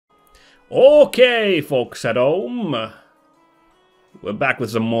Okay, folks at home. We're back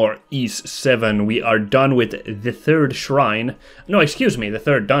with some more Ys 7. We are done with the third shrine. No, excuse me, the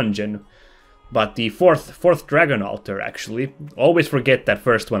third dungeon. But the fourth dragon altar, actually. Always forget that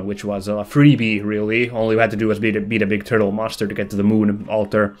first one, which was a freebie, really. All you had to do was beat a big turtle monster to get to the moon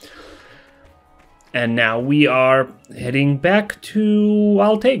altar. And now we are heading back to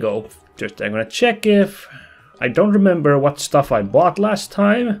Altego. Just, I'm gonna check if... I don't remember what stuff I bought last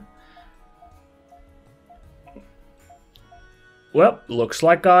time. Well, looks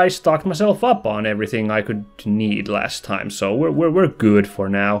like I stocked myself up on everything I could need last time, so we're good for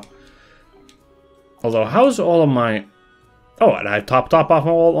now. Although, how's all of my... Oh, and I topped off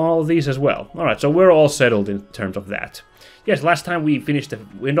all of these as well. Alright, so we're all settled in terms of that. Yes, last time we finished the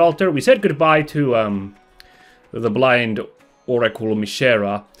Wind Altar, we said goodbye to the blind Oracle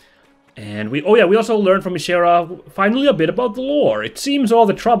Mishera. And we also learned from Mishera finally a bit about the lore. It seems all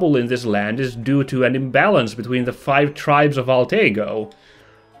the trouble in this land is due to an imbalance between the 5 tribes of Altego.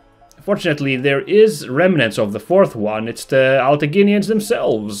 Fortunately, there is remnants of the 4th one. It's the Alteginians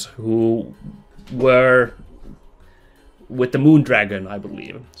themselves who were with the Moon Dragon, I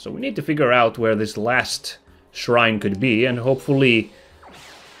believe. So we need to figure out where this last shrine could be, and hopefully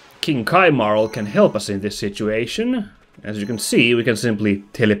King Kaimarl can help us in this situation. As you can see, we can simply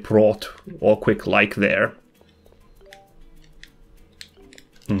teleport all quick like there.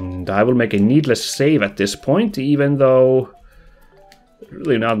 And I will make a needless save at this point, even though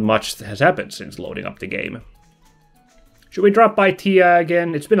really not much has happened since loading up the game. Should we drop by Tia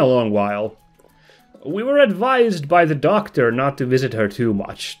again? It's been a long while. We were advised by the doctor not to visit her too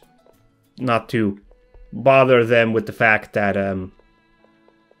much. Not to bother them with the fact that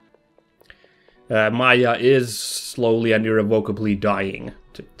Maya is slowly and irrevocably dying.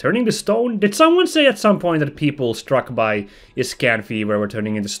 Turning to stone? Did someone say at some point that people struck by Iscan fever were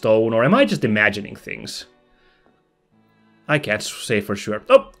turning into stone, or am I just imagining things? I can't say for sure.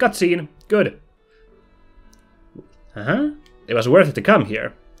 Oh, cutscene. Good. It was worth it to come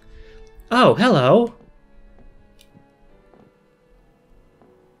here. Oh, hello.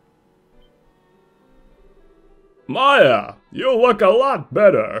 Maya, you look a lot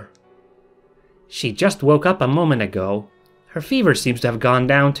better. She just woke up a moment ago. Her fever seems to have gone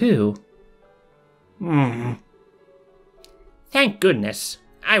down too. Thank goodness.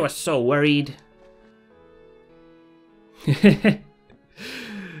 I was so worried. Some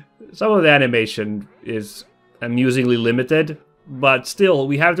of the animation is amusingly limited, but still,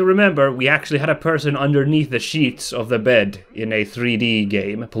 we have to remember we actually had a person underneath the sheets of the bed in a 3D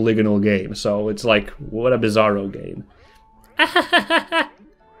game, a polygonal game, so it's like, what a bizarro game.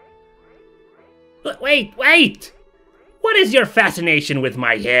 Wait! What is your fascination with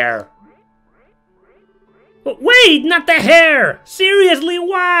my hair? Wait, not the hair! Seriously,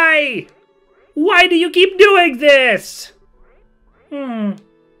 why? Why do you keep doing this?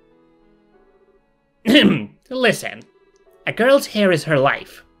 Listen, a girl's hair is her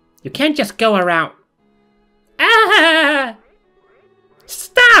life. You can't just go around... Ah!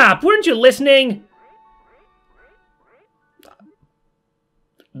 Stop! Weren't you listening?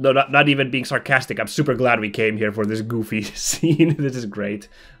 No, not even being sarcastic. I'm super glad we came here for this goofy scene. This is great.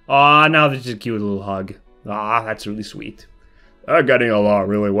 Aw, now this is a cute little hug. Ah, that's really sweet. They're getting along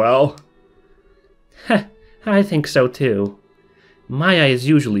really well. I think so too. Maya is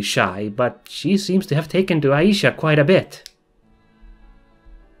usually shy, but she seems to have taken to Aisha quite a bit.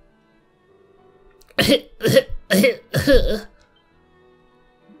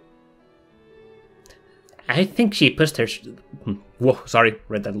 I think she pushed her... Whoa, sorry,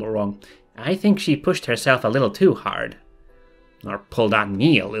 read that a little wrong. I think she pushed herself a little too hard. Or pulled on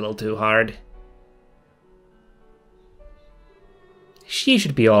me a little too hard. She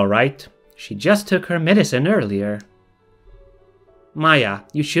should be alright. She just took her medicine earlier. Maya,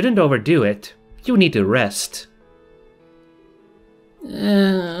 you shouldn't overdo it. You need to rest.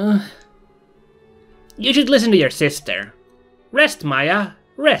 You should listen to your sister. Rest, Maya.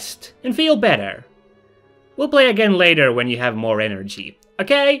 Rest, and feel better. We'll play again later when you have more energy,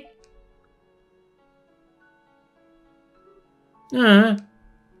 okay?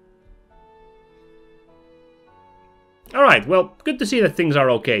 Alright, well, good to see that things are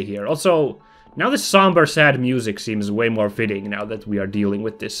okay here. Also, now this somber, sad music seems way more fitting now that we are dealing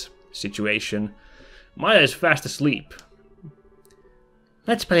with this situation. Maya is fast asleep.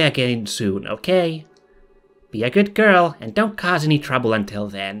 Let's play again soon, okay? Be a good girl, and don't cause any trouble until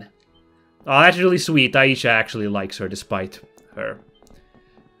then. Oh, that's really sweet. Aisha actually likes her despite her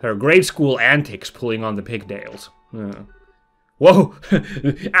grade school antics pulling on the pigtails. Whoa!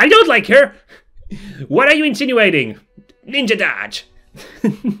 I don't like her! What are you insinuating? Ninja dodge!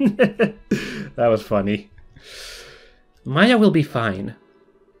 That was funny. Maya will be fine.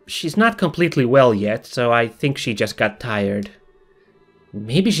 She's not completely well yet, so I think she just got tired.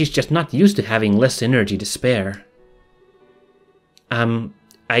 Maybe she's just not used to having less energy to spare.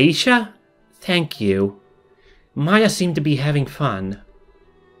 Aisha? Thank you. Maya seemed to be having fun.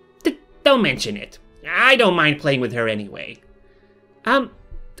 Don't mention it. I don't mind playing with her anyway.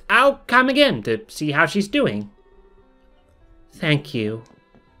 I'll come again to see how she's doing. Thank you.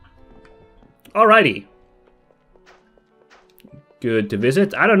 Alrighty. Good to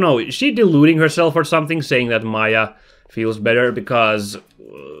visit. I don't know, is she deluding herself or something, saying that Maya feels better? Because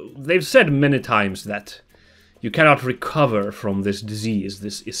they've said many times that you cannot recover from this disease,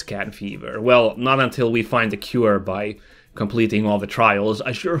 this Iscan fever. Well, not until we find the cure by completing all the trials.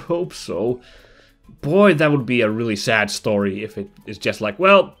 I sure hope so. Boy, that would be a really sad story if it is just like,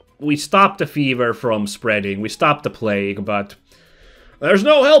 well, we stopped the fever from spreading, we stopped the plague, but there's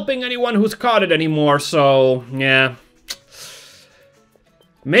no helping anyone who's caught it anymore, so, yeah.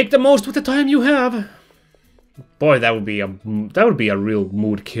 Make the most with the time you have. Boy, that would be a real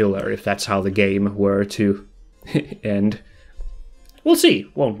mood killer if that's how the game were to end. We'll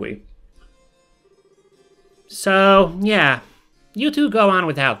see, won't we? So, yeah. You two go on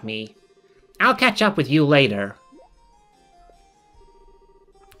without me. I'll catch up with you later.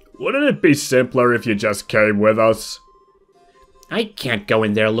 Wouldn't it be simpler if you just came with us? I can't go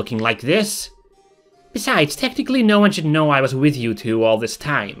in there looking like this. Besides, technically no one should know I was with you two all this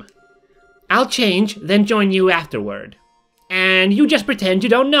time. I'll change, then join you afterward. And you just pretend you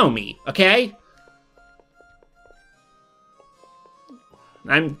don't know me, okay?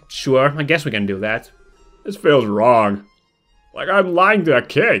 I'm sure. I guess we can do that. This feels wrong. Like I'm lying to a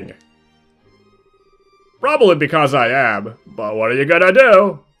king. Probably because I am, but what are you gonna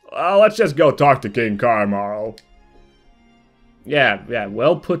do? Well, let's just go talk to King Carmaro. Yeah,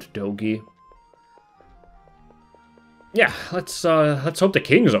 well put, Dogi. Yeah, let's hope the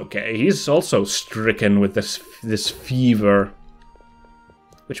king's okay. He's also stricken with this fever.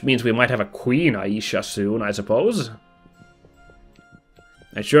 Which means we might have a Queen Aisha soon, I suppose.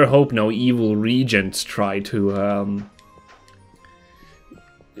 I sure hope no evil regents try to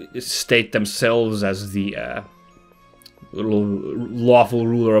state themselves as the lawful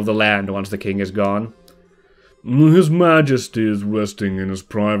ruler of the land once the king is gone. His Majesty is resting in his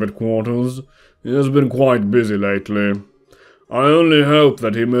private quarters. He has been quite busy lately. I only hope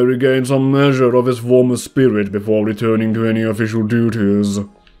that he may regain some measure of his former spirit before returning to any official duties.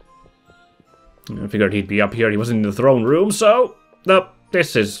 I figured he'd be up here. He wasn't in the throne room, so... No,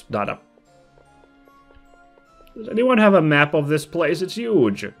 this is not a... Does anyone have a map of this place? It's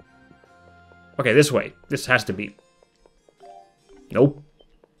huge. Okay, this way. This has to be... Nope.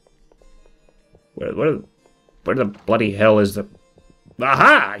 Where the bloody hell is the...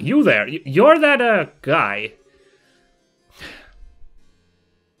 Aha! You there! You're that, guy.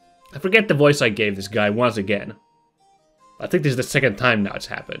 I forget the voice I gave this guy once again. I think this is the second time now it's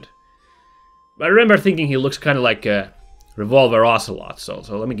happened. But I remember thinking he looks kind of like a Revolver Ocelot, so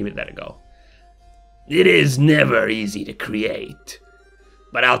let me give that a go. It is never easy to create,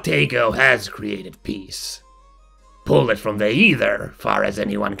 but Alteco has created peace. Pulled it from the Aether, far as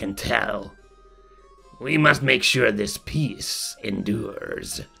anyone can tell. We must make sure this peace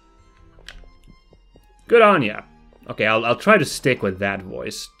endures. Good on ya. Okay, I'll try to stick with that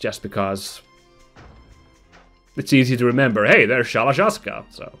voice, just because it's easy to remember. Hey, there's Shalashaska,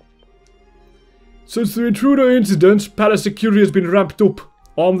 so... Since the intruder incident, palace security has been ramped up.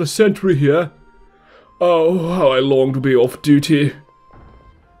 I'm the sentry here. Oh, how I long to be off duty.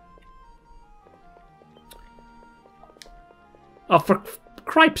 Oh, for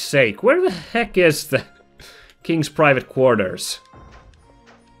cripe's sake, where the heck is the king's private quarters?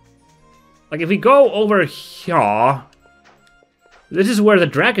 Like, if we go over here... This is where the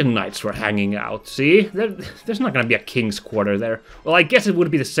Dragon Knights were hanging out, see? There's not gonna be a king's quarter there. Well, I guess it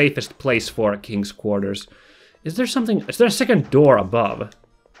would be the safest place for a king's quarters. Is there something... Is there a second door above?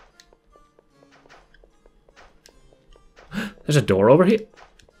 There's a door over here?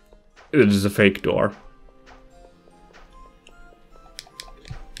 It is a fake door.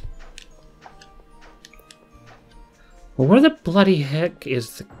 Well, where the bloody heck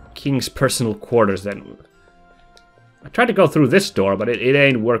is the king's personal quarters then? I tried to go through this door, but it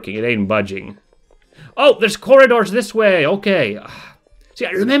ain't working. It ain't budging. Oh, there's corridors this way. Okay. See,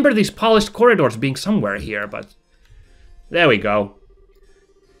 I remember these polished corridors being somewhere here, but... There we go.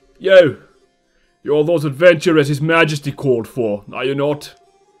 Yo, you're those adventurers His Majesty called for, are you not?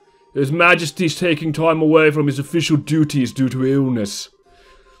 His Majesty's taking time away from his official duties due to illness.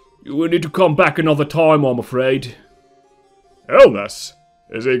 You will need to come back another time, I'm afraid. Illness?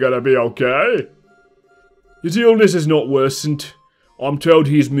 Is he gonna be okay? His illness is not worsened. I'm told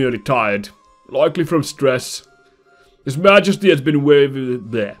he's merely tired, likely from stress. His Majesty has been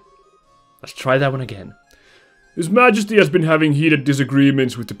there. Let's try that one again. His Majesty has been having heated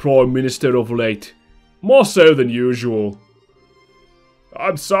disagreements with the Prime Minister of late. More so than usual.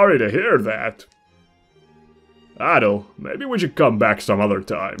 I'm sorry to hear that. Adol, maybe we should come back some other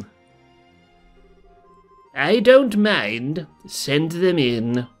time. I don't mind. Send them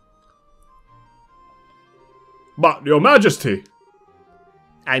in. But, Your Majesty!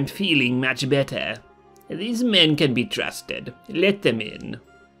 I'm feeling much better. These men can be trusted. Let them in.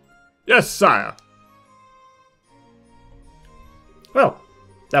 Yes, sire. Well,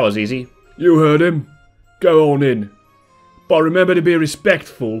 that was easy. You heard him. Go on in. But remember to be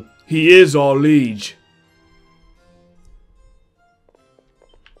respectful. He is our liege.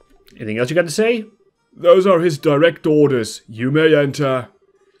 Anything else you got to say? Those are his direct orders. You may enter.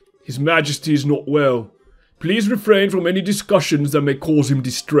 His Majesty is not well. Please refrain from any discussions that may cause him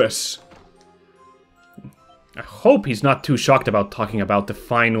distress. I hope he's not too shocked about talking about the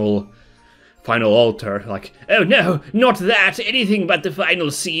final altar. Like, Oh no, not that! Anything but the final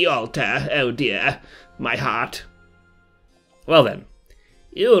sea altar. Oh dear, my heart. well then.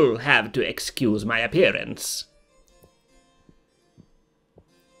 You'll have to excuse my appearance.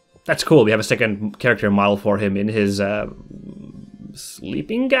 That's cool. We have a second character model for him in his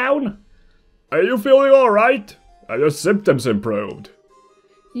sleeping gown. Are you feeling alright? Are your symptoms improved?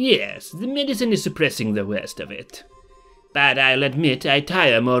 Yes, the medicine is suppressing the worst of it. But I'll admit I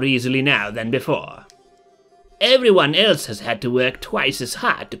tire more easily now than before. Everyone else has had to work twice as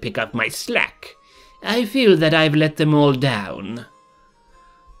hard to pick up my slack. I feel that I've let them all down.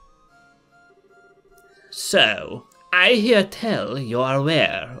 So, I hear tell you're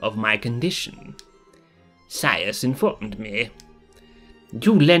aware of my condition. Sias informed me.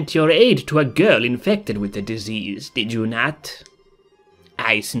 You lent your aid to a girl infected with the disease, did you not?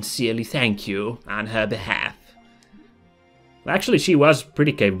 I sincerely thank you on her behalf. Actually, she was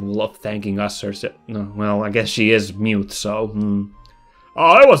pretty capable of thanking us herself. No, well, I guess she is mute, so...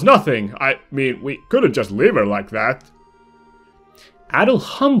 Oh, it was nothing. I mean, we couldn't just leave her like that. Adol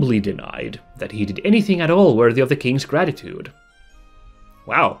humbly denied that he did anything at all worthy of the king's gratitude.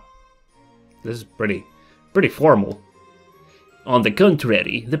 Wow. This is pretty formal. On the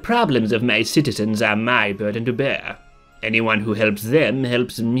contrary, the problems of my citizens are my burden to bear. Anyone who helps them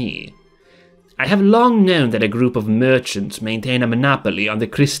helps me. I have long known that a group of merchants maintain a monopoly on the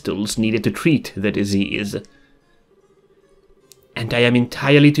crystals needed to treat the disease. And I am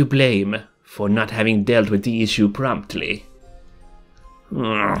entirely to blame for not having dealt with the issue promptly.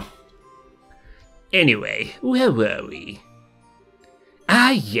 Anyway, where were we?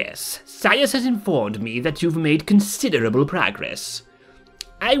 Ah yes, Sias has informed me that you've made considerable progress.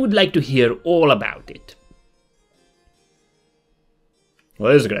 I would like to hear all about it.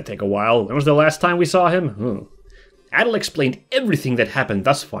 Well, this is going to take a while. When was the last time we saw him? Adol explained everything that happened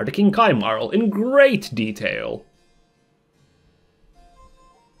thus far to King Kaimarl in great detail.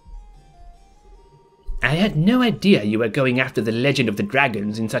 I had no idea you were going after the legend of the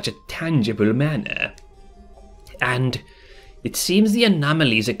dragons in such a tangible manner. And it seems the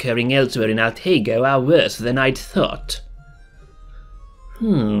anomalies occurring elsewhere in Altago are worse than I'd thought.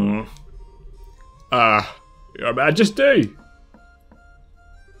 Your Majesty!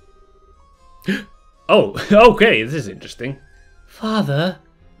 Oh, okay, this is interesting. Father,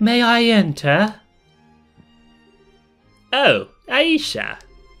 may I enter? Oh, Aisha,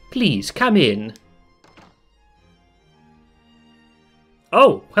 please come in.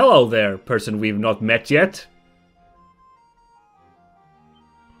 Oh, hello there, person we've not met yet.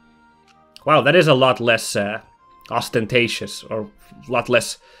 Wow, that is a lot less ostentatious, or a lot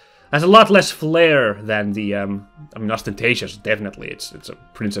less... has a lot less flair than the, I mean, ostentatious, definitely, it's a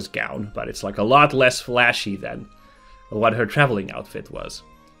princess gown, but it's like a lot less flashy than what her traveling outfit was.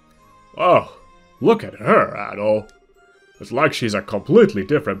 Oh, look at her, Adol. It's like she's a completely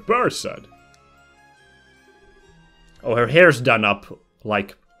different person. Oh, her hair's done up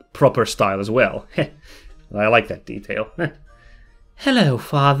like proper style as well. I like that detail. Hello,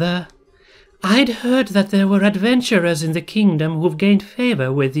 Father. I'd heard that there were adventurers in the kingdom who've gained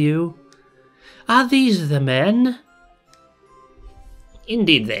favor with you. Are these the men?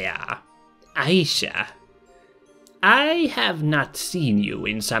 Indeed they are. Aisha, I have not seen you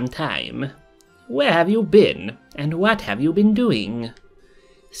in some time. Where have you been, and what have you been doing?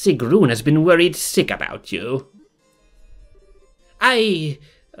 Sigrun has been worried sick about you.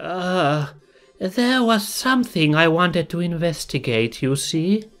 There was something I wanted to investigate, you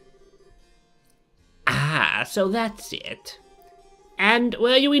see. Ah, so that's it. And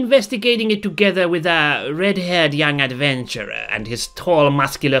were you investigating it together with a red-haired young adventurer and his tall,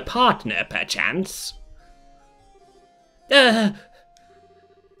 muscular partner, perchance?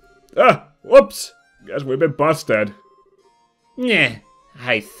 Whoops! Guess we've been busted.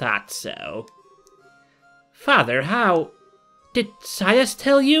 I thought so. Father, how... Did Sias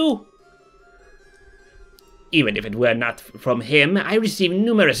tell you? Even if it were not from him, I receive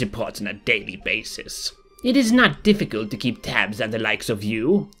numerous reports on a daily basis. It is not difficult to keep tabs on the likes of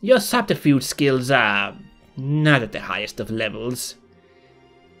you. Your subterfuge skills are not at the highest of levels.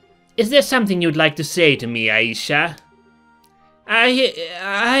 Is there something you'd like to say to me, Aisha?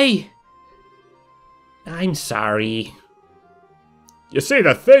 I'm sorry. You see,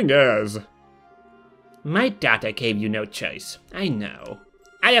 the thing is... My daughter gave you no choice, I know.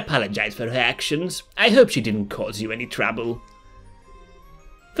 I apologize for her actions. I hope she didn't cause you any trouble.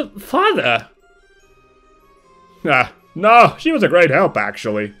 Father! No, she was a great help,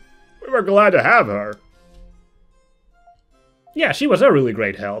 actually. We were glad to have her. Yeah, she was a really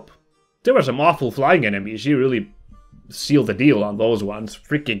great help. There were some awful flying enemies. She really sealed the deal on those ones.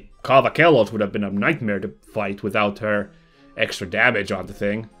 Freaking Cavakellos would have been a nightmare to fight without her extra damage on the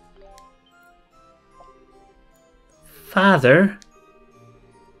thing. Father?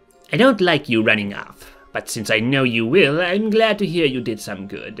 I don't like you running off, but since I know you will, I'm glad to hear you did some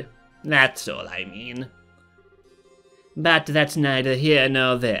good. That's all I mean. But that's neither here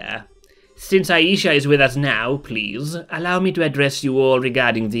nor there. Since Aisha is with us now, please, allow me to address you all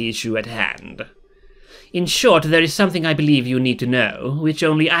regarding the issue at hand. In short, there is something I believe you need to know, which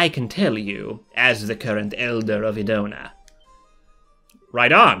only I can tell you, as the current Elder of Edona.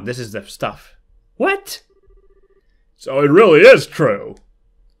 Right on, this is the stuff. What? So it really is true.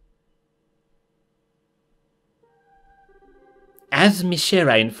 As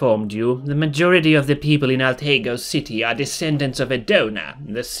Mishera informed you, the majority of the people in Altego City are descendants of Edona,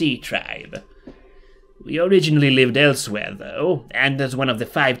 the Sea Tribe. We originally lived elsewhere, though, and as one of the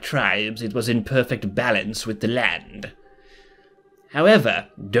 5 tribes, it was in perfect balance with the land. However,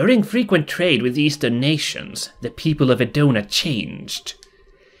 during frequent trade with Eastern nations, the people of Edona changed.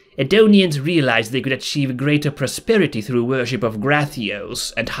 Edonians realized they could achieve greater prosperity through worship of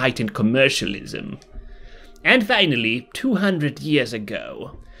Gratios and heightened commercialism. And finally, 200 years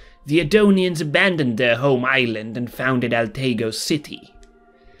ago, the Edonians abandoned their home island and founded Altego City.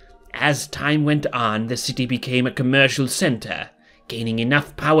 As time went on, the city became a commercial center, gaining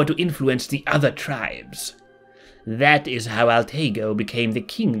enough power to influence the other tribes. That is how Altego became the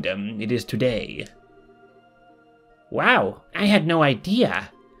kingdom it is today. Wow, I had no idea.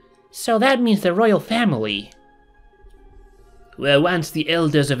 So that means the royal family. Well, once the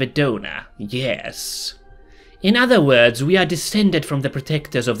elders of Edona, yes. In other words, we are descended from the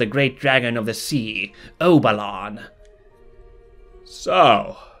protectors of the great dragon of the sea, Obalon.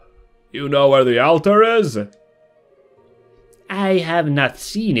 So, you know where the altar is? I have not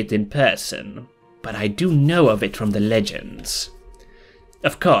seen it in person, but I do know of it from the legends.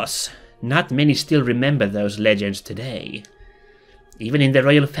 Of course, not many still remember those legends today. Even in the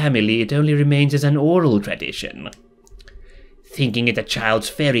royal family, it only remains as an oral tradition. Thinking it a child's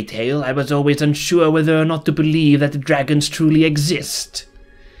fairy tale, I was always unsure whether or not to believe that dragons truly exist.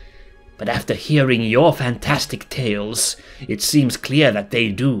 But after hearing your fantastic tales, it seems clear that they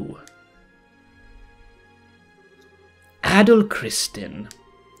do. Adol Christin,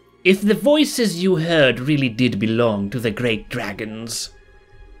 if the voices you heard really did belong to the great dragons,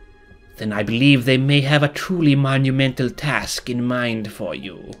 then I believe they may have a truly monumental task in mind for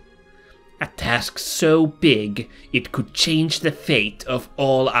you. A task so big, it could change the fate of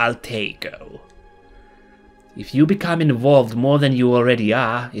all Altego. If you become involved more than you already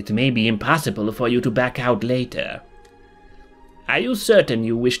are, it may be impossible for you to back out later. Are you certain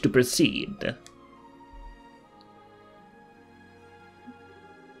you wish to proceed?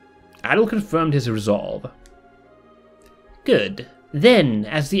 Adol confirmed his resolve. Good. Then,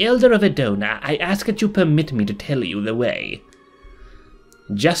 as the Elder of Edona, I ask that you permit me to tell you the way.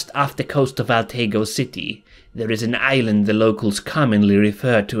 Just off the coast of Altego City, there is an island the locals commonly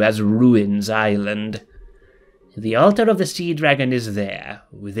refer to as Ruins Island. The altar of the Sea Dragon is there,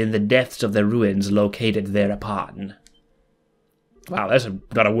 within the depths of the ruins located thereupon. Wow, that's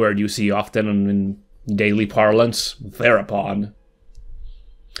not a word you see often in daily parlance. Thereupon.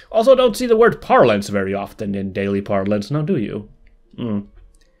 Also, don't see the word parlance very often in daily parlance, now do you?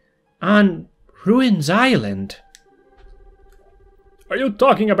 On Ruins Island. Are you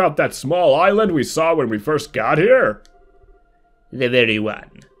talking about that small island we saw when we first got here? The very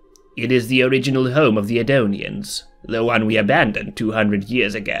one. It is the original home of the Edonians, the one we abandoned 200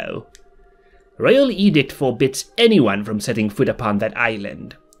 years ago. Royal edict forbids anyone from setting foot upon that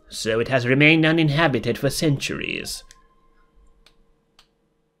island, so it has remained uninhabited for centuries.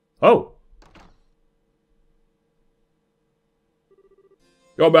 Oh.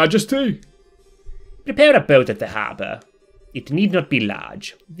 Your Majesty? Prepare a boat at the harbour. It need not be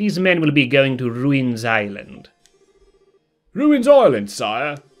large. These men will be going to Ruins Island. Ruins Island,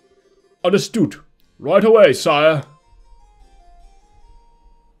 sire. Understood. Right away, sire.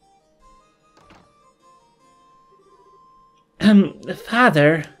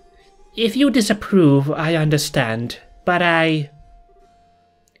 Father, if you disapprove, I understand, but Aisha,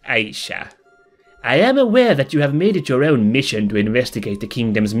 I am aware that you have made it your own mission to investigate the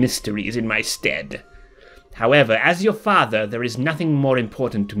kingdom's mysteries in my stead. However, as your father, there is nothing more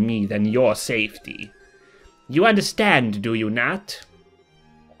important to me than your safety. You understand, do you not?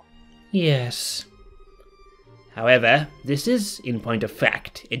 Yes. However, this is, in point of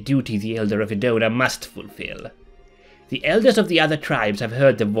fact, a duty the Elder of Edona must fulfill. The elders of the other tribes have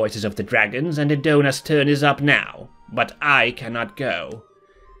heard the voices of the dragons, and Edona's turn is up now, but I cannot go.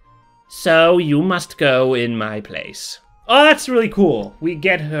 So you must go in my place. Oh, that's really cool. We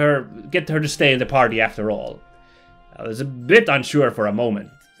get her to stay in the party after all. I was a bit unsure for a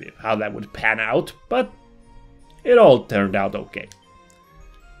moment how that would pan out, but it all turned out okay.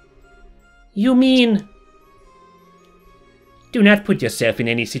 You mean... Do not put yourself in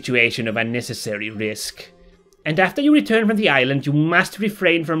any situation of unnecessary risk. And after you return from the island, you must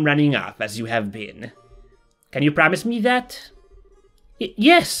refrain from running off as you have been. Can you promise me that?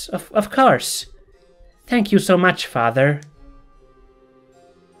 Yes, of course. Thank you so much, Father.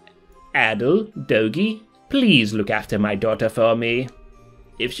 Adel, Dogi, please look after my daughter for me.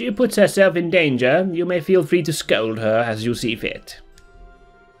 If she puts herself in danger, you may feel free to scold her as you see fit.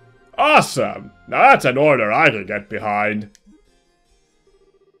 Awesome! Now that's an order I can get behind.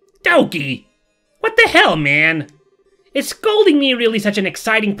 Dogi! What the hell, man? Is scolding me really such an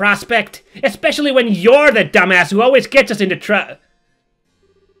exciting prospect? Especially when you're the dumbass who always gets us into trouble.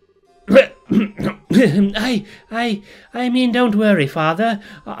 I mean, don't worry, Father.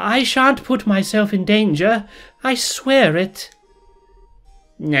 I shan't put myself in danger. I swear it.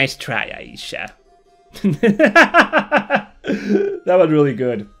 Nice try, Aisha. That was really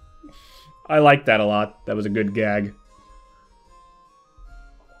good. I liked that a lot. That was a good gag.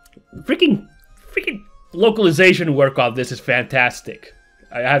 Freaking localization work on this is fantastic.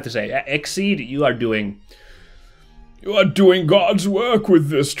 I have to say, Exceed, you are doing God's work with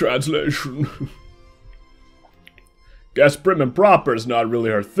this translation. Guess prim and proper's not really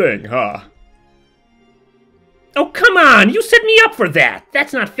her thing, huh? Oh, come on! You set me up for that!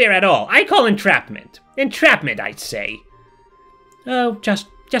 That's not fair at all. I call entrapment. Entrapment, I'd say. Oh, just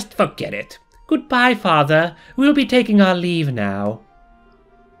forget it. Goodbye, Father. We'll be taking our leave now.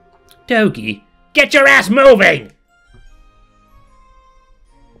 Dogi, get your ass moving!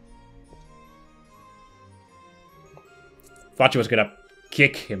 Thought she was gonna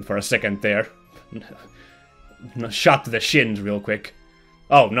kick him for a second there. Shot to the shins real quick.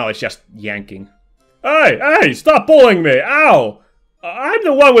 Oh, no, it's just yanking. Hey, stop pulling me! Ow! I'm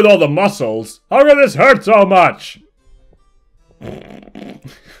the one with all the muscles. How can this hurt so much?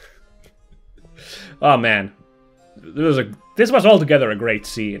 Oh, man. This was altogether a great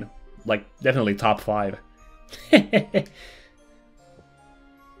scene. Like, definitely top 5.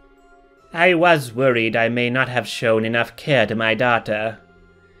 I was worried I may not have shown enough care to my daughter.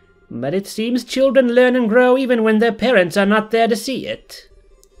 But it seems children learn and grow even when their parents are not there to see it.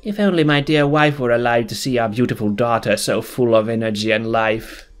 If only my dear wife were alive to see our beautiful daughter so full of energy and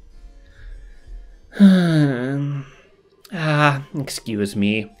life. Excuse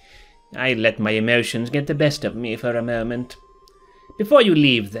me. I let my emotions get the best of me for a moment. Before you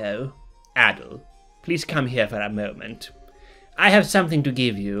leave, though, Adel, please come here for a moment. I have something to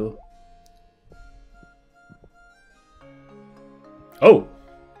give you. Oh,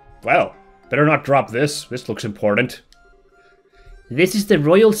 well, better not drop this. This looks important. This is the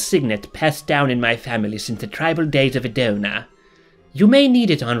royal signet passed down in my family since the tribal days of Edona. You may need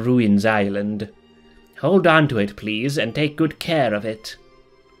it on Ruins Island. Hold on to it, please, and take good care of it.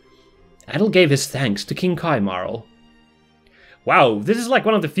 Adel gave his thanks to King Kaimarl. Wow, this is like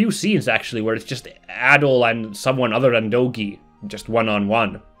one of the few scenes, actually, where it's just Adel and someone other than Dogi, just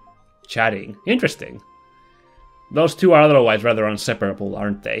one-on-one, chatting. Interesting. Those two are otherwise rather inseparable,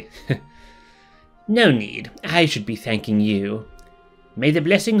 aren't they? No need. I should be thanking you. May the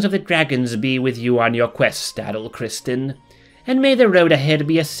blessings of the dragons be with you on your quest, Adel Kristen, and may the road ahead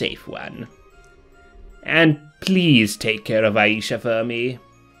be a safe one. And please take care of Aisha for me.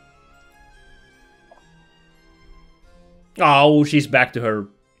 Oh, she's back to her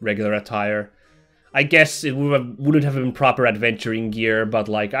regular attire. I guess it wouldn't have been proper adventuring gear, but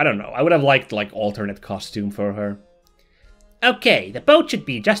like, I don't know. I would have liked like alternate costume for her. Okay, the boat should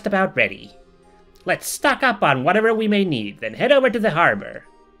be just about ready. Let's stock up on whatever we may need, then head over to the harbor.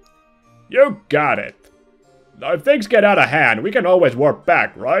 You got it. If things get out of hand, we can always warp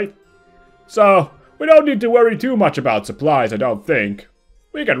back, right? So, we don't need to worry too much about supplies, I don't think.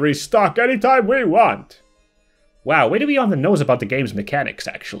 We can restock anytime we want. Wow, way to be on the nose about the game's mechanics,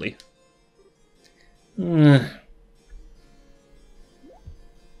 actually. Can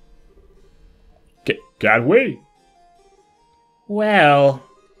we? Well,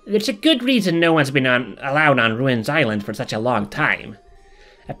 there's a good reason no one's been allowed on Ruins Island for such a long time.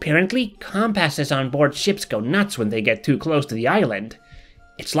 Apparently, compasses on board ships go nuts when they get too close to the island.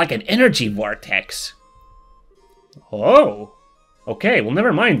 It's like an energy vortex. Oh, okay, well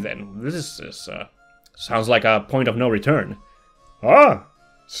never mind then. This sounds like a point of no return. Huh?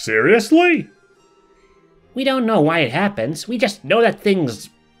 Seriously? We don't know why it happens, we just know that things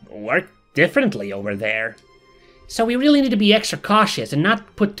work differently over there. So we really need to be extra cautious and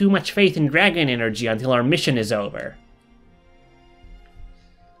not put too much faith in dragon energy until our mission is over.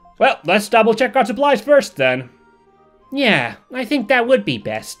 Well, let's double check our supplies first then. Yeah, I think that would be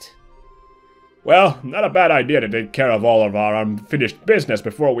best. Well, not a bad idea to take care of all of our unfinished business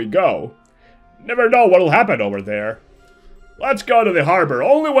before we go. Never know what'll happen over there. Let's go to the harbor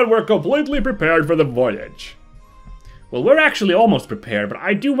only when we're completely prepared for the voyage. Well, we're actually almost prepared, but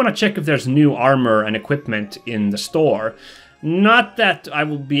I do want to check if there's new armor and equipment in the store. Not that I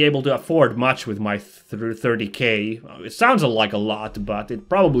will be able to afford much with my 30k. It sounds like a lot, but it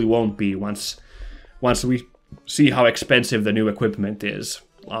probably won't be once we see how expensive the new equipment is,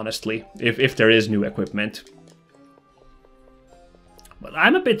 honestly, if there is new equipment. But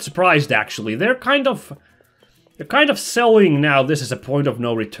I'm a bit surprised, actually. They're kind of selling now this as a point of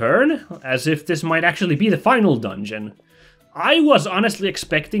no return, as if this might actually be the final dungeon. I was honestly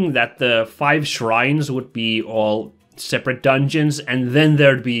expecting that the 5 shrines would be all separate dungeons, and then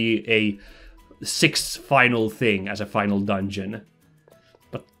there'd be a 6th final thing as a final dungeon.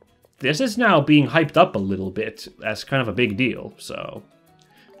 But this is now being hyped up a little bit as kind of a big deal, so...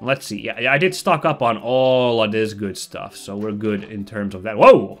 Let's see. Yeah, I did stock up on all of this good stuff, so we're good in terms of that.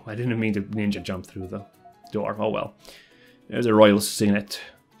 Whoa! I didn't mean to ninja jump through the door. Oh well. There's a royal signet.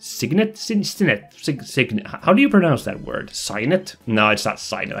 Signet? Signet. How do you pronounce that word? Signet? No, it's not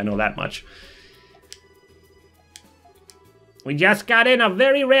signet. I know that much. We just got in a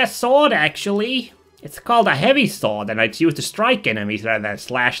very rare sword, actually. It's called a heavy sword, and it's used to strike enemies rather than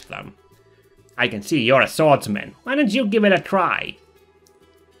slash them. I can see you're a swordsman. Why don't you give it a try?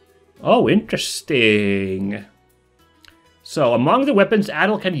 Oh, interesting. So, among the weapons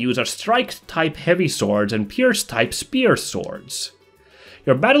Adel can use are strike-type heavy swords and pierce-type spear swords.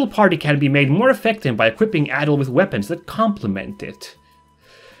 Your battle party can be made more effective by equipping Adel with weapons that complement it.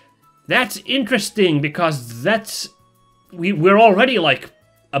 That's interesting, because that's... We're already, like,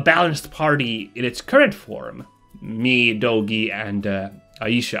 a balanced party in its current form. Me, Dogi, and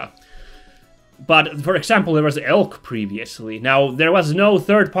Aisha. But, for example, there was Elk previously. Now, there was no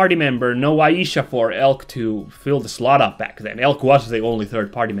third-party member, no Aisha for Elk to fill the slot up back then. Elk was the only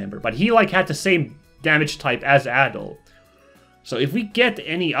third-party member, but he, like, had the same damage type as Adel. So if we get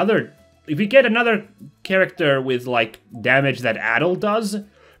if we get another character with, like, damage that Adel does,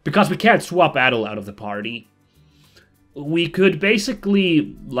 because we can't swap Adel out of the party, we could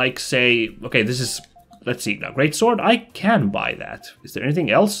basically, like, say, okay, this is... Let's see, now, Greatsword, I can buy that. Is there anything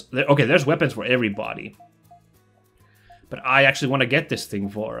else? Okay, there's weapons for everybody. But I actually want to get this thing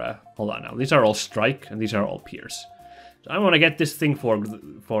for, hold on now. These are all strike, and these are all pierce. So I want to get this thing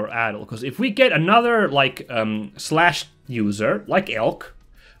for Adel, because if we get another, like, slash user, like Elk,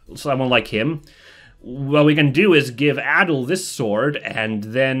 someone like him, what we can do is give Adel this sword, and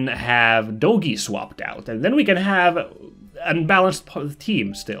then have Dogi swapped out. And then we can have an unbalanced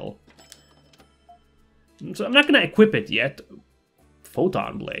team still. So I'm not going to equip it yet.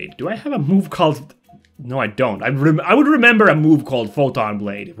 Photon Blade. Do I have a move called... No, I don't. I would remember a move called Photon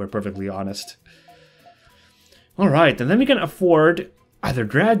Blade, if we're perfectly honest. Alright, and then we can afford either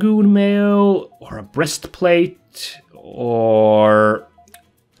Dragoon Mail, or a Breastplate, or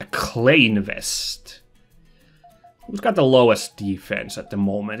a Klein Vest. Who's got the lowest defense at the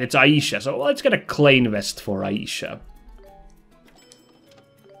moment? It's Aisha, so let's get a Klein Vest for Aisha.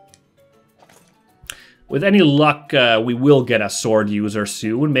 With any luck, we will get a sword user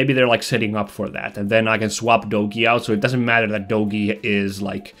soon. Maybe they're, like, setting up for that. And then I can swap Dogi out, so it doesn't matter that Dogi is,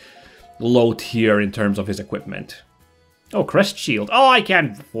 like, low tier in terms of his equipment. Oh, Crest Shield. Oh, I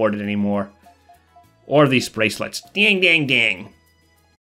can't afford it anymore. Or these bracelets. Ding, ding, ding.